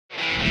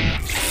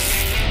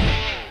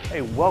Hey,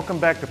 welcome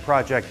back to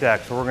Project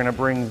X, where we're going to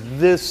bring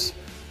this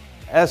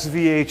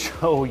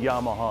SVHO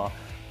Yamaha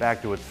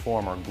back to its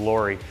former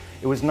glory.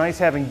 It was nice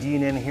having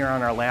Dean in here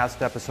on our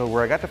last episode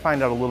where I got to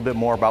find out a little bit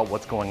more about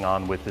what's going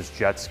on with this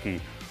jet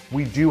ski.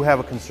 We do have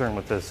a concern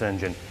with this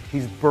engine.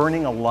 He's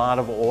burning a lot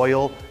of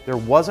oil. There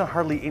wasn't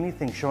hardly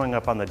anything showing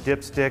up on the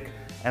dipstick,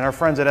 and our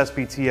friends at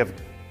SBT have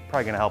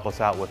probably going to help us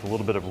out with a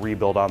little bit of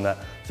rebuild on that.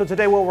 So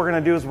today what we're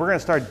going to do is we're going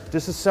to start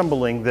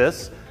disassembling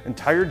this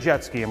entire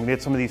jet ski. I'm going to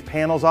get some of these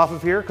panels off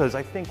of here because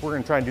I think we're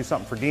going to try and do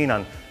something for Dean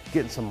on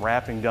getting some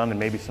wrapping done and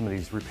maybe some of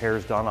these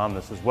repairs done on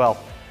this as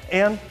well.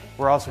 And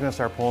we're also going to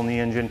start pulling the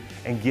engine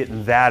and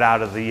getting that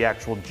out of the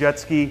actual jet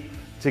ski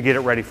to get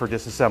it ready for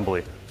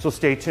disassembly. So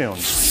stay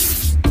tuned.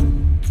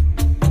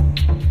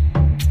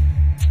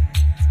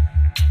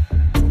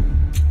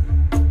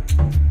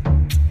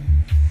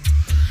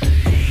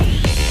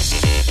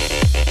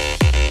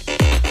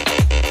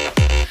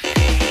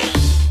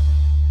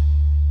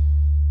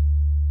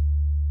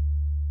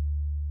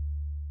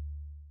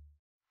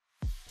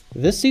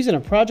 This season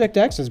of Project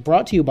X is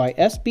brought to you by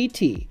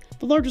SBT,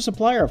 the largest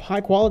supplier of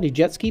high-quality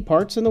jet ski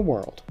parts in the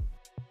world.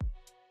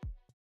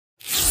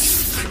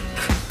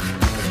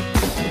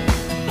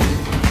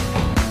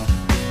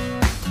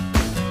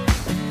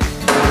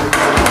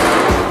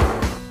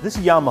 This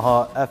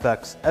Yamaha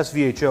FX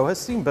SVHO has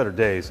seen better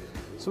days,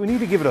 so we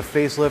need to give it a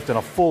facelift and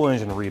a full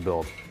engine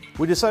rebuild.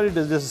 We decided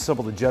to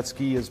disassemble the jet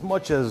ski as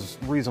much as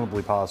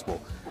reasonably possible.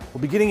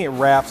 We'll be getting it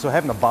wrapped, so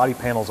having the body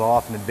panels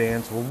off in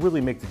advance will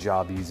really make the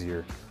job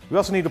easier. We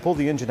also need to pull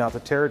the engine out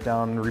to tear it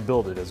down and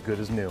rebuild it as good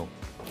as new.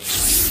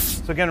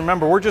 So again,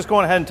 remember, we're just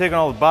going ahead and taking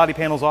all the body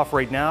panels off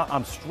right now.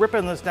 I'm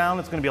stripping this down.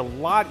 It's going to be a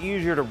lot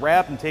easier to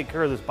wrap and take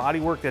care of this body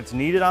work that's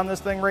needed on this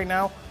thing right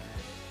now.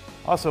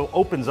 Also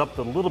opens up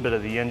a little bit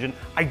of the engine.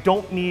 I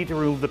don't need to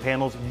remove the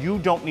panels. You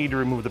don't need to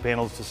remove the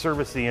panels to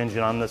service the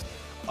engine on this,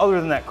 other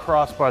than that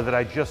crossbar that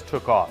I just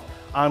took off.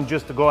 I'm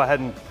just to go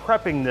ahead and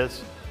prepping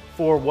this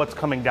for what's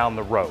coming down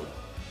the road.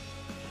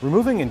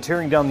 Removing and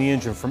tearing down the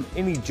engine from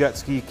any jet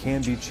ski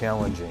can be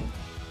challenging.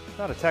 There's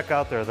not a tech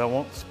out there that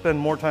won't spend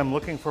more time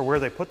looking for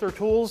where they put their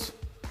tools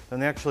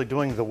than actually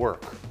doing the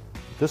work.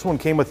 This one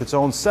came with its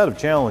own set of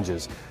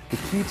challenges. The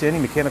key to any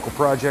mechanical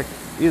project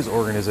is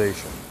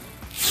organization.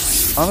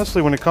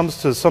 Honestly, when it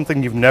comes to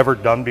something you've never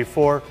done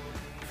before,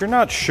 if you're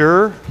not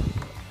sure,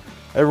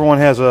 everyone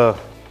has a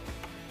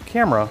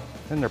camera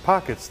in their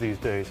pockets these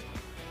days.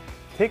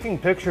 Taking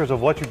pictures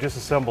of what you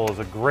disassemble is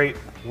a great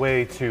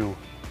way to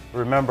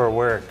remember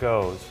where it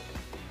goes.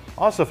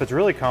 Also, if it's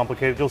really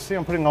complicated, you'll see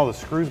I'm putting all the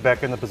screws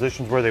back in the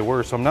positions where they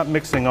were, so I'm not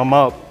mixing them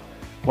up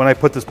when I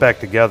put this back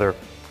together.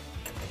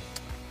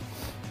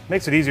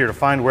 Makes it easier to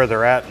find where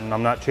they're at, and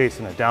I'm not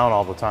chasing it down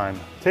all the time.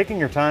 Taking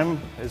your time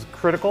is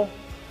critical.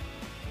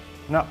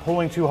 Not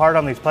pulling too hard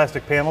on these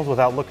plastic panels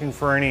without looking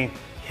for any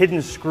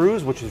hidden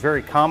screws, which is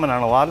very common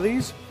on a lot of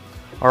these,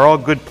 are all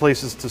good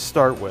places to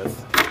start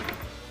with.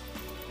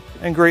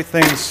 And great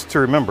things to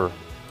remember.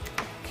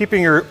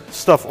 Keeping your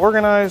stuff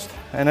organized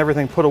and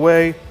everything put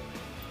away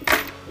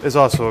is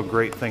also a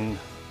great thing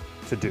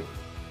to do.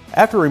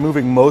 After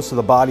removing most of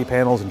the body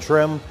panels and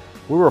trim,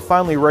 we were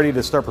finally ready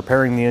to start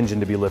preparing the engine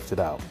to be lifted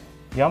out.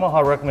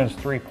 Yamaha recommends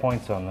 3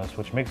 points on this,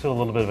 which makes it a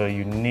little bit of a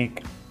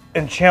unique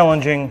and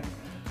challenging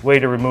way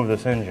to remove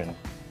this engine.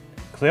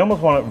 Because they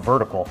almost want it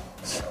vertical,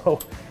 so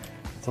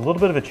it's a little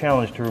bit of a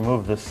challenge to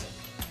remove this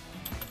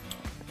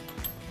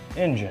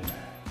engine.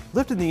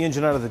 Lifting the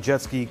engine out of the jet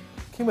ski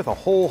came with a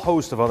whole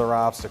host of other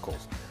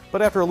obstacles,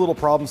 but after a little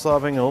problem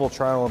solving and a little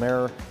trial and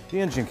error, the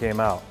engine came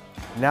out.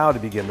 Now to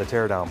begin the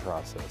teardown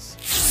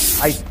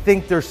process. I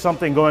think there's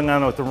something going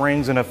on with the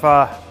rings, and if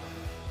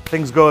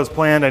things go as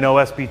planned, I know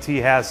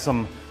SBT has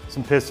some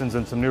pistons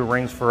and some new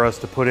rings for us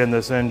to put in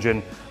this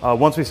engine.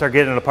 Once we start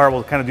getting it apart,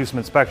 we'll kind of do some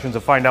inspections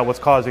and find out what's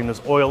causing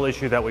this oil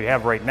issue that we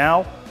have right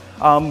now.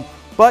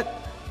 But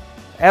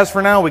as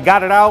for now, we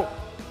got it out.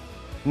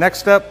 Next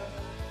step,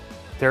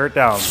 tear it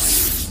down.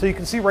 So you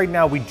can see right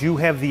now we do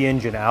have the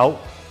engine out.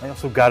 I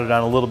also got it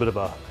on a little bit of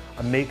a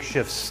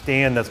makeshift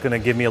stand that's going to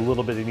give me a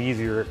little bit of an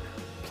easier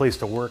place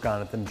to work on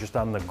it than just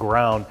on the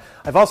ground.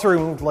 I've also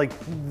removed like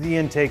the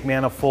intake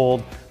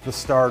manifold, the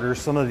starter,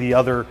 some of the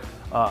other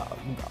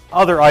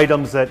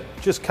items that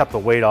just kept the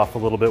weight off a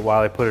little bit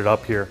while I put it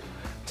up here.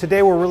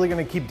 Today we're really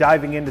going to keep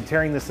diving into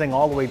tearing this thing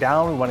all the way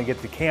down. We want to get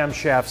the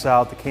camshafts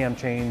out, the cam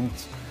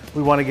chains.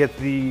 We want to get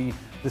the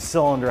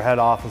cylinder head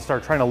off and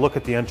start trying to look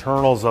at the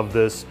internals of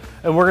this.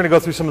 And we're going to go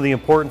through some of the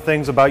important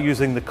things about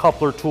using the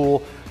coupler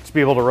tool to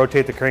be able to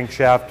rotate the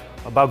crankshaft,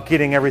 about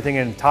getting everything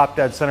in top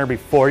dead center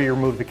before you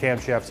remove the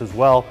camshafts as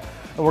well.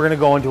 And we're going to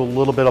go into a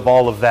little bit of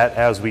all of that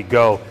as we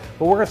go.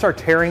 But we're going to start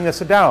tearing this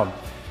down.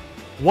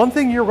 One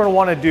thing you're going to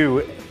want to do,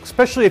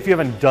 especially if you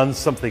haven't done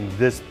something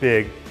this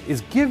big,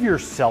 is give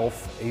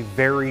yourself a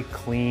very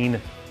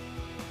clean,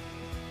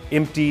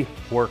 empty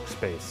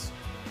workspace.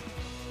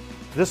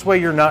 This way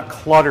you're not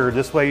cluttered,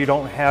 this way you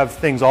don't have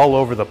things all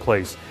over the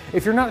place.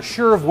 If you're not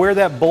sure of where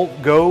that bolt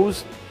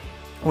goes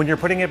when you're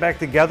putting it back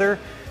together,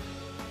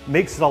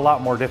 makes it a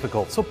lot more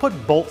difficult. So put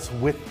bolts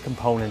with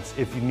components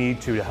if you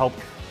need to help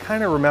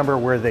kind of remember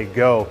where they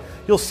go.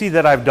 You'll see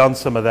that I've done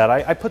some of that.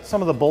 I put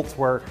some of the bolts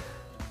where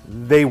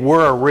they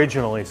were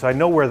originally, so I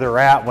know where they're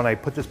at when I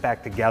put this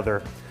back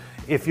together.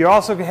 If you're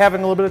also having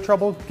a little bit of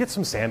trouble, get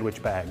some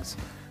sandwich bags.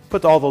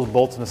 Put all those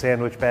bolts in a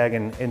sandwich bag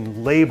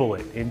and label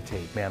it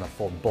intake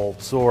manifold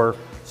bolts or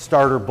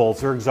starter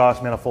bolts or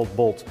exhaust manifold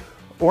bolts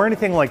or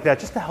anything like that,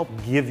 just to help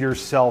give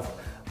yourself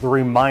the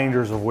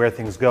reminders of where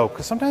things go,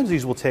 because sometimes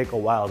these will take a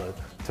while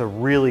to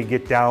really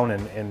get down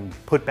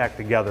and put back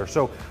together.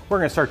 So we're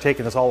going to start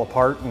taking this all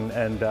apart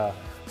and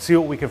see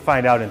what we can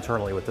find out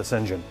internally with this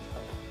engine.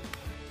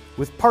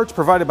 With parts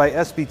provided by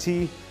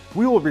SBT,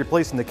 we will be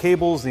replacing the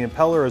cables, the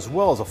impeller, as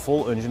well as a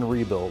full engine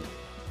rebuild.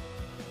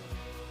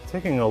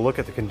 Taking a look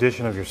at the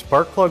condition of your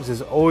spark plugs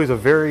is always a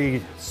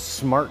very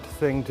smart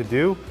thing to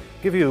do.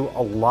 Give you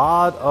a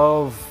lot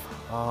of,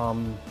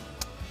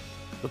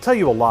 they'll tell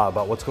you a lot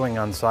about what's going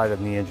on inside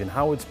of the engine,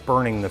 how it's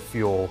burning the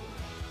fuel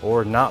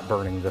or not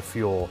burning the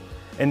fuel,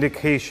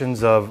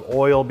 indications of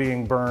oil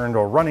being burned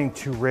or running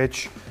too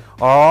rich,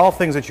 are all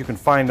things that you can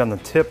find on the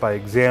tip by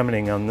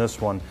examining on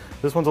this one.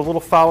 This one's a little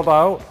fouled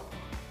out.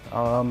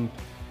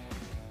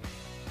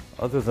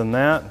 Other than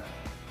that,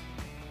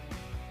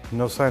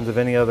 no signs of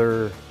any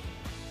other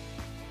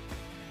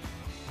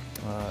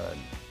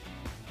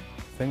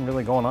thing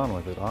really going on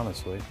with it,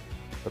 honestly.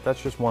 But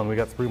that's just one. We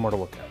got 3 more to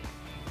look at.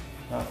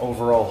 Not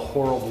overall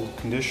horrible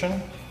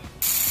condition.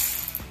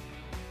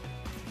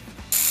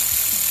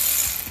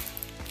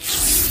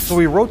 So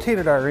we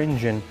rotated our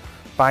engine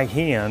by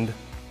hand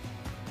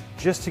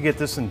just to get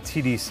this in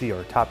TDC,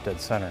 or top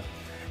dead center.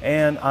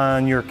 And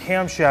on your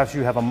camshafts,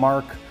 you have a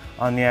mark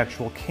on the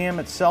actual cam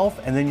itself,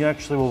 and then you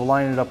actually will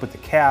line it up with the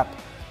cap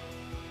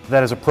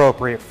that is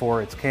appropriate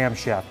for its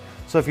camshaft.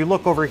 So if you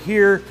look over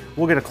here,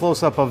 we'll get a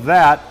close-up of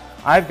that.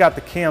 I've got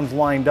the cams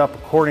lined up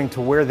according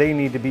to where they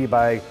need to be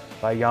by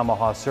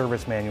Yamaha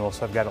service manual.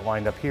 So I've got it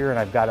lined up here and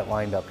I've got it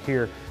lined up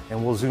here,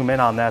 and we'll zoom in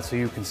on that so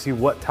you can see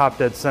what top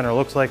dead center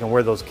looks like and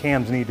where those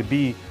cams need to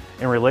be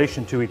in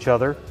relation to each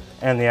other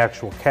and the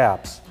actual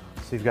caps.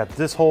 So you've got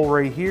this hole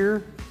right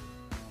here,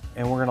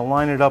 and we're gonna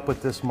line it up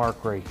with this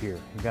mark right here.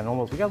 We got a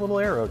little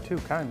arrow too,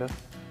 kinda.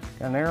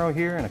 Got an arrow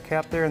here and a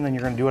cap there, and then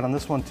you're gonna do it on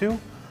this one too.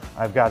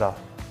 I've got a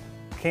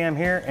cam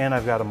here and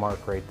I've got a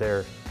mark right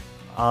there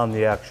on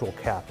the actual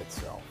cap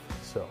itself.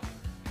 So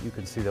you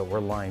can see that we're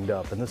lined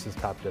up, and this is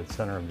top dead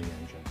center of the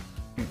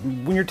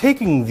engine. When you're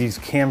taking these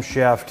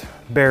camshaft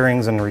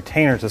bearings and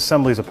retainers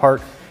assemblies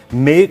apart,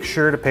 make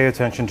sure to pay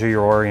attention to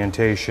your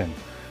orientation.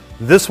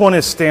 This one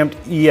is stamped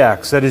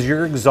EX, that is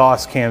your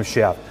exhaust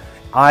camshaft.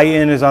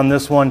 IN is on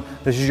this one,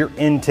 this is your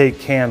intake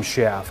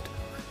camshaft.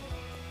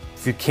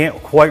 If you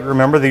can't quite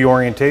remember the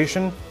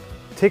orientation,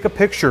 take a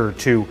picture or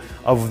two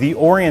of the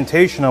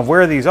orientation of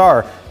where these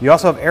are. You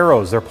also have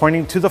arrows, they're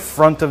pointing to the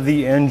front of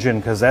the engine,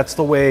 because that's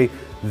the way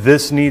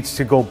this needs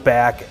to go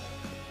back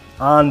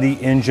on the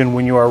engine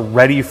when you are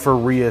ready for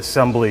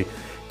reassembly.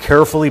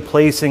 Carefully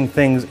placing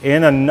things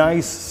in a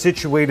nice,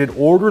 situated,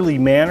 orderly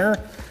manner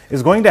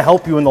is going to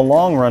help you in the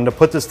long run to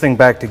put this thing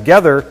back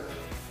together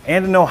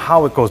and to know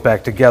how it goes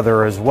back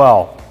together as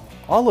well.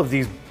 All of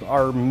these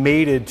are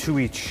mated to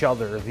each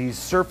other. These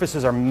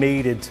surfaces are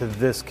mated to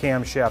this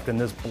camshaft and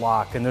this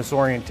block and this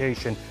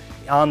orientation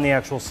on the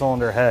actual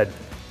cylinder head.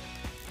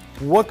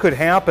 What could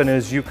happen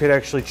is you could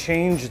actually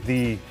change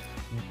the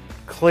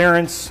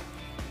clearance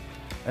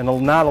and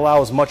not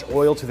allow as much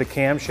oil to the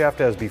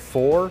camshaft as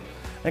before.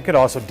 It could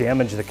also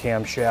damage the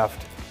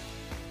camshaft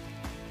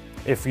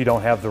if you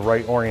don't have the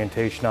right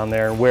orientation on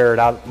there and wear it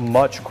out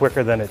much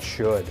quicker than it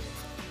should.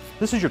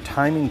 This is your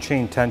timing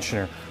chain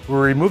tensioner. We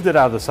removed it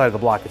out of the side of the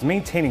block. It's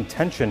maintaining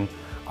tension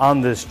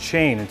on this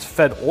chain. It's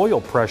fed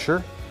oil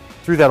pressure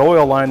through that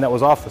oil line that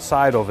was off the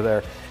side over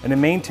there, and it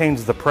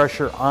maintains the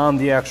pressure on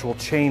the actual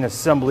chain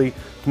assembly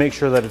to make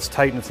sure that it's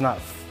tight and it's not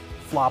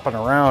flopping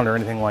around or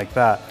anything like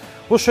that.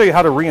 We'll show you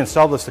how to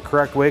reinstall this the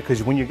correct way,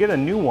 because when you get a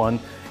new one,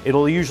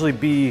 it'll usually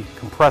be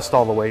compressed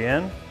all the way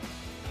in,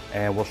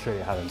 and we'll show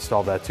you how to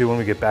install that too when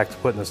we get back to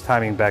putting this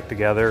timing back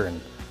together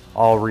and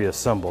all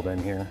reassembled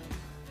in here.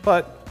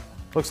 But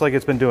looks like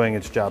it's been doing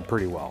its job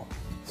pretty well.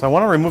 So I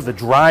want to remove the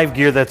drive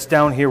gear that's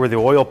down here where the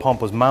oil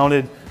pump was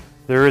mounted.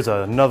 There is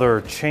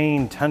another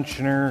chain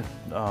tensioner,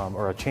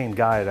 or a chain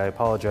guide, I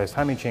apologize,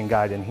 timing chain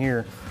guide in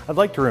here. I'd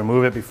like to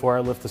remove it before I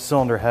lift the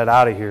cylinder head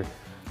out of here.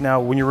 Now,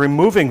 when you're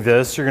removing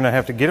this, you're going to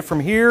have to get it from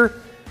here,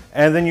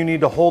 and then you need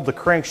to hold the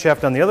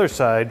crankshaft on the other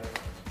side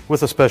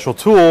with a special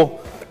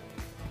tool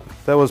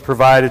that was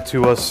provided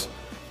to us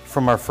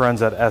from our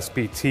friends at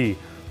SBT.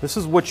 This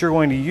is what you're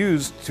going to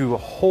use to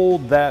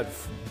hold that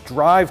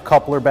drive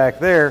coupler back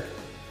there,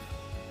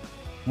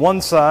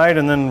 one side,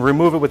 and then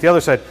remove it with the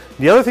other side.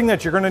 The other thing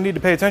that you're going to need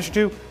to pay attention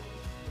to,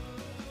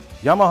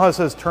 Yamaha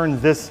says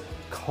turn this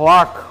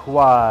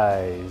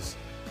clockwise.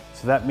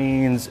 So that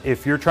means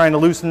if you're trying to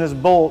loosen this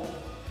bolt,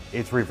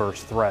 it's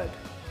reverse thread.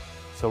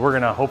 So we're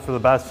going to hope for the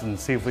best and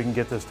see if we can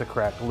get this to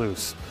crack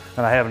loose.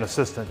 And I have an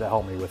assistant to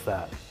help me with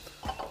that.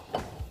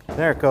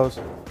 There it goes.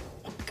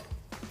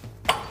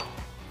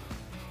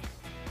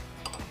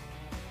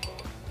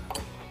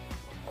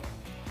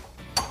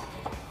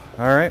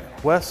 All right,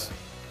 Wes?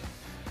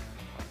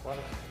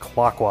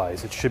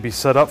 Clockwise. It should be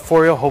set up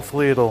for you.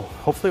 Hopefully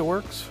it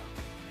works.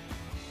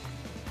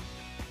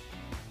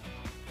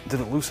 Did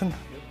it loosen?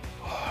 Yep.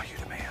 Oh,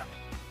 you the man.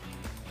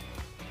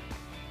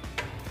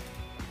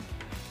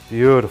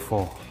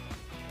 Beautiful.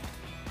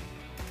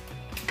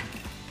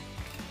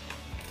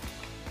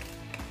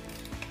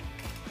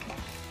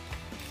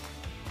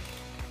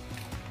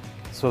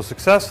 So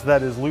success,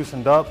 that is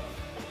loosened up.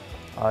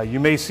 You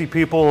may see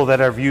people that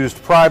have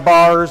used pry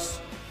bars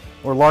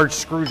or large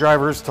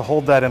screwdrivers to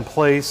hold that in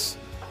place.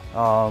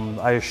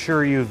 I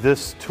assure you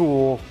this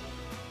tool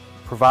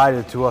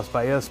provided to us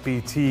by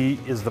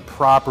SBT is the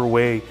proper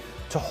way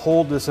to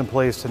hold this in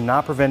place to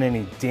not prevent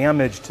any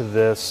damage to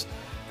this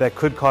that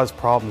could cause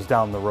problems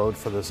down the road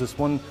for this. This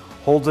one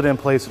holds it in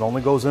place, it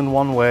only goes in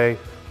one way,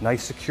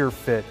 nice secure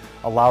fit,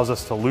 allows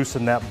us to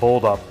loosen that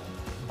bolt up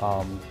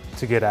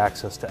to get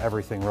access to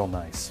everything real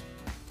nice.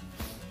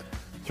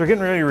 So we're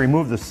getting ready to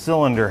remove the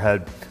cylinder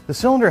head. The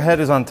cylinder head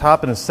is on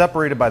top and is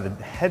separated by the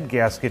head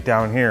gasket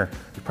down here.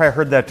 You've probably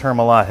heard that term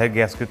a lot. Head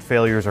gasket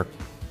failures are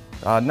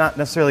not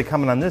necessarily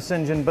common on this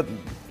engine, but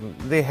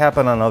they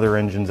happen on other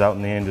engines out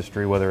in the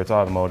industry, whether it's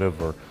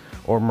automotive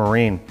or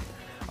marine.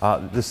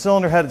 The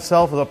cylinder head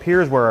itself is up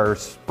here is where our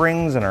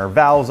springs and our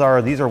valves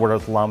are. These are what are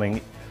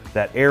allowing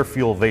that air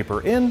fuel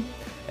vapor in,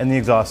 and the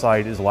exhaust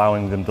side is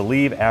allowing them to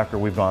leave after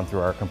we've gone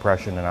through our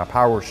compression and our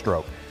power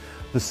stroke.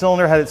 The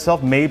cylinder head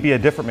itself may be a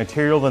different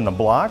material than the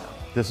block.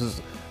 This is,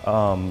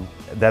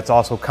 that's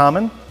also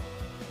common.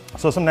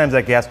 So sometimes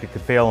that gasket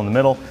could fail in the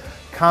middle.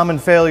 Common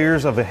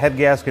failures of a head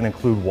gasket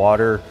include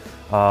water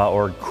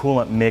or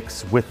coolant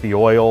mix with the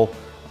oil,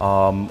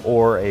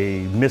 or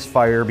a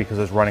misfire because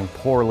it's running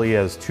poorly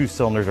as two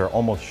cylinders are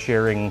almost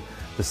sharing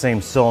the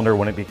same cylinder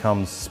when it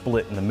becomes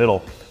split in the middle,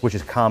 which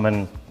is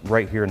common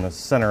right here in the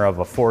center of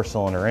a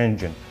 4-cylinder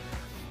engine.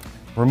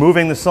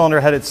 Removing the cylinder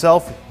head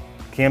itself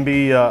can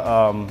be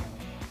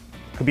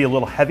could be a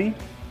little heavy.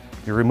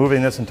 You're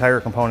removing this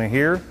entire component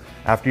here.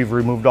 After you've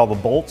removed all the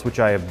bolts, which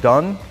I have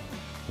done,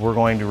 we're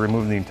going to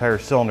remove the entire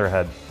cylinder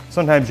head.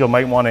 Sometimes you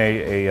might want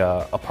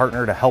a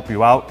partner to help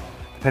you out,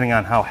 depending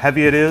on how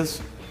heavy it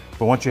is.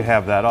 But once you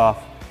have that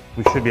off,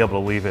 we should be able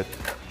to leave it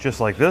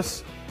just like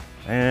this.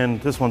 And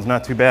this one's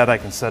not too bad. I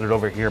can set it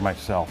over here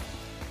myself.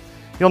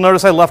 You'll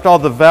notice I left all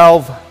the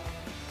valve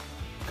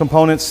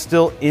components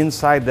still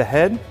inside the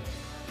head.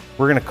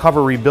 We're going to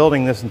cover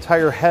rebuilding this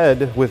entire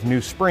head with new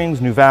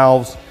springs, new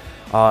valves,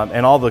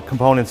 and all the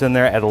components in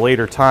there at a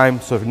later time.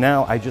 So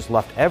now I just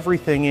left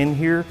everything in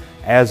here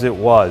as it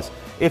was.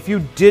 If you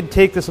did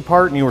take this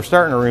apart and you were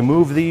starting to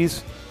remove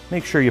these,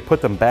 make sure you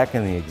put them back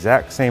in the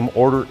exact same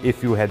order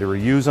if you had to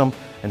reuse them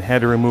and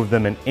had to remove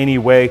them in any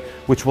way,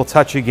 which we'll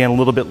touch again a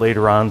little bit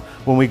later on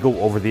when we go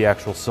over the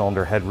actual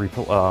cylinder head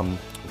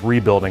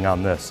rebuilding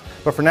on this.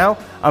 But for now,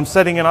 I'm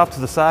setting it off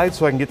to the side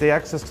so I can get the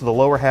access to the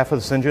lower half of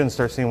this engine and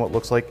start seeing what it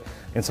looks like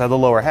inside the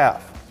lower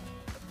half.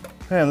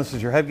 And this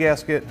is your head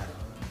gasket.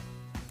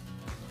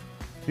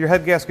 Your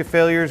head gasket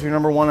failures, your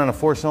number one on a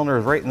 4-cylinder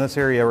is right in this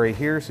area right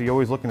here, so you're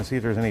always looking to see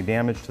if there's any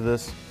damage to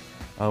this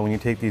when you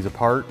take these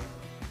apart.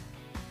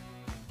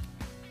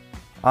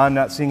 I'm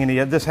not seeing any.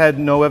 This had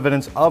no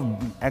evidence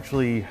of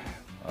actually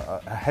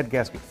a head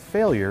gasket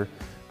failure,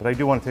 but I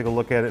do want to take a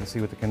look at it and see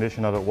what the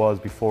condition of it was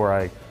before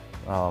I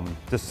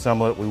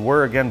disassemble it. We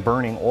were again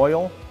burning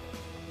oil,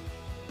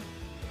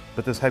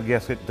 but this head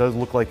gasket does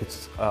look like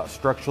it's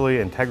structurally,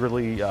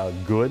 integrally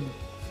good.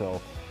 So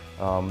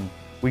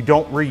we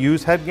don't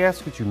reuse head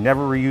gaskets. You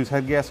never reuse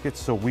head gaskets,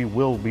 so we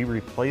will be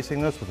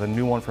replacing this with a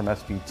new one from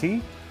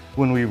SBT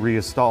when we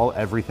reinstall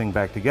everything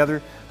back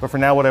together. But for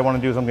now, what I want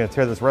to do is I'm going to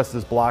tear this rest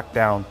of this block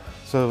down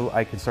so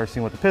I can start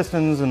seeing what the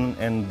pistons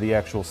and the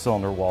actual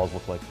cylinder walls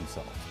look like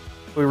themselves.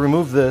 We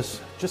remove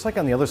this, just like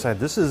on the other side.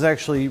 This is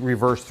actually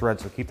reverse thread,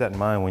 so keep that in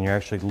mind when you're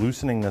actually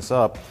loosening this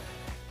up.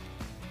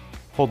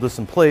 Hold this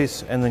in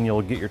place, and then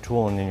you'll get your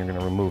tool, and then you're going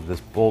to remove this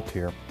bolt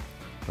here,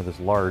 or this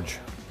large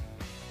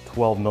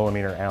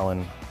 12mm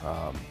Allen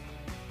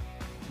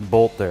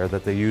bolt there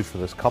that they use for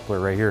this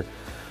coupler right here.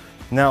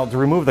 Now, to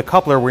remove the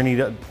coupler, we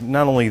need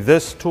not only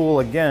this tool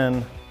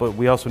again, but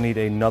we also need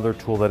another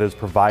tool that is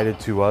provided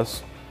to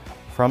us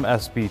from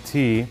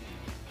SBT.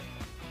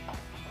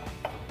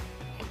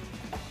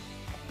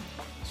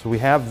 So we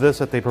have this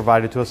that they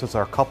provided to us. It's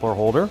our coupler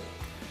holder.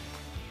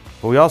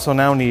 But we also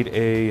now need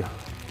a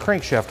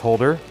crankshaft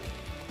holder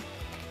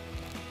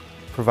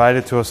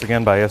provided to us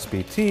again by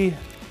SBT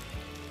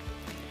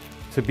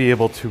to be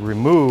able to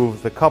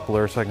remove the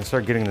coupler so I can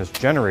start getting this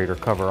generator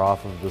cover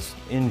off of this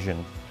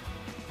engine.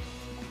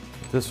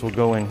 This will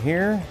go in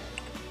here.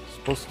 It's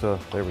supposed to,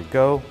 there we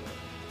go.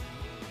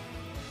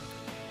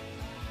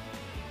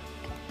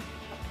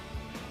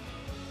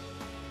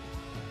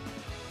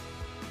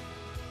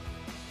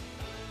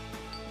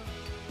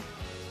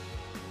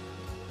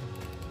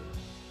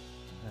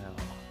 Now,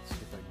 let's see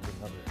if I can get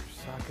another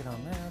socket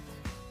on that.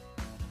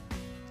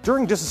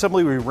 During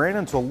disassembly, we ran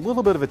into a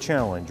little bit of a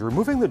challenge.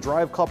 Removing the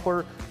drive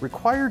coupler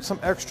required some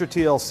extra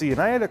TLC, and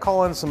I had to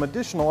call in some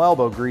additional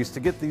elbow grease to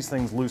get these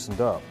things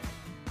loosened up.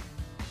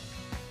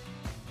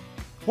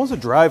 Once the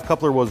drive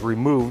coupler was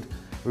removed,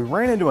 we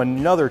ran into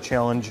another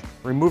challenge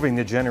removing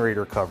the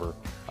generator cover.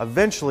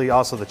 Eventually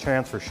also the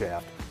transfer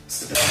shaft.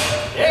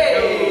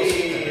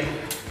 Yay!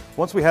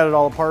 Once we had it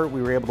all apart,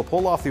 we were able to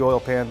pull off the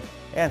oil pan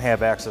and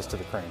have access to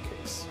the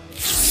crankcase.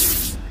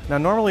 Now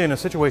normally in a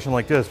situation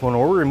like this, when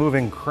we're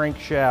removing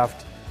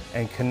crankshaft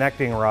and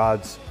connecting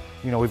rods,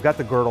 we've got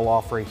the girdle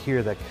off right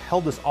here that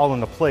held this all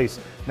into place.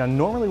 Now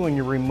normally when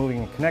you're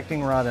removing a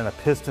connecting rod and a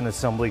piston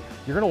assembly,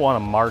 you're going to want to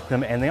mark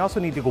them, and they also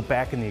need to go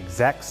back in the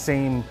exact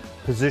same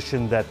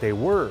position that they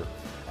were.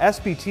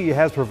 SBT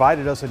has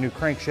provided us a new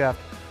crankshaft,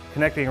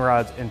 connecting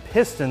rods, and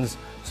pistons,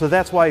 so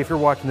that's why if you're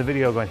watching the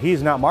video going,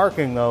 he's not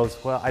marking those,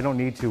 well, I don't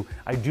need to.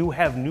 I do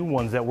have new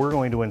ones that we're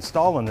going to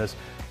install in this,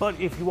 but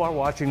if you are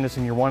watching this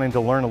and you're wanting to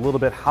learn a little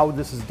bit how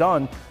this is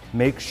done,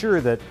 make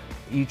sure that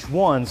each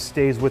one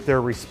stays with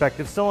their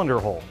respective cylinder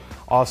hole.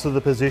 Also,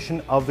 the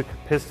position of the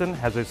piston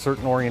has a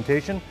certain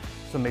orientation,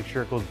 so make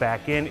sure it goes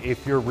back in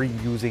if you're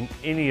reusing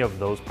any of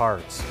those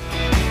parts.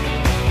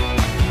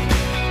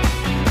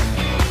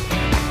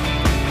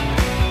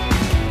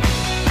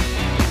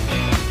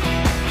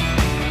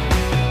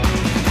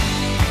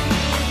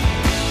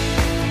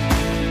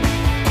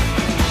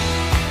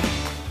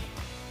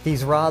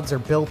 These rods are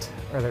built,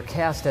 or they're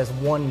cast as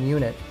one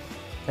unit,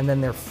 and then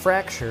they're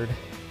fractured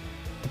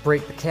to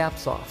break the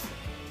caps off.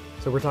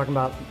 So we're talking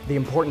about the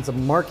importance of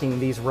marking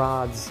these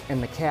rods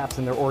and the caps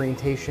and their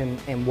orientation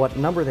and what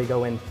number they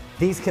go in.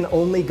 These can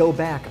only go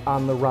back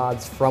on the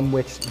rods from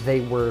which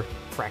they were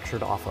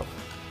fractured off of.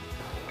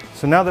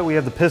 So now that we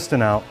have the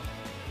piston out,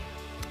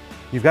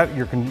 you've got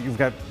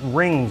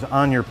rings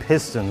on your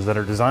pistons that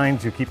are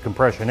designed to keep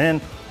compression in,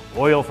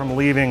 oil from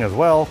leaving as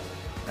well.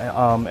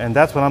 And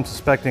that's what I'm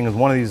suspecting is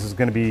one of these is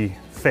going to be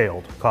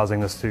failed, causing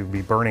this to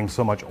be burning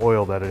so much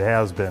oil that it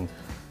has been.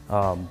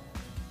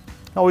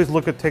 Always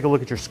take a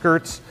look at your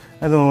skirts,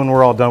 and then when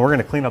we're all done, we're going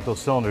to clean up those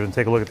cylinders and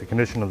take a look at the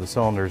condition of the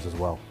cylinders as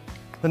well.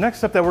 The next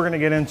step that we're going to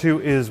get into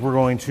is we're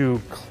going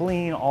to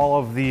clean all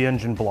of the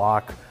engine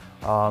block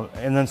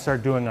and then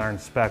start doing our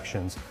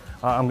inspections.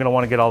 I'm going to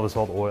want to get all this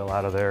old oil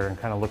out of there and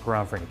kind of look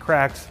around for any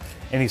cracks,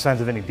 any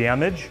signs of any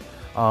damage.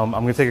 I'm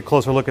going to take a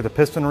closer look at the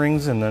piston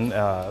rings and then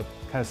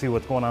kind of see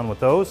what's going on with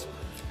those.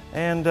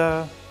 And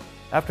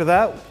after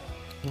that,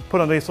 we'll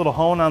put a nice little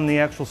hone on the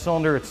actual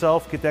cylinder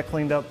itself, get that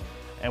cleaned up,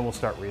 and we'll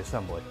start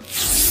reassembly.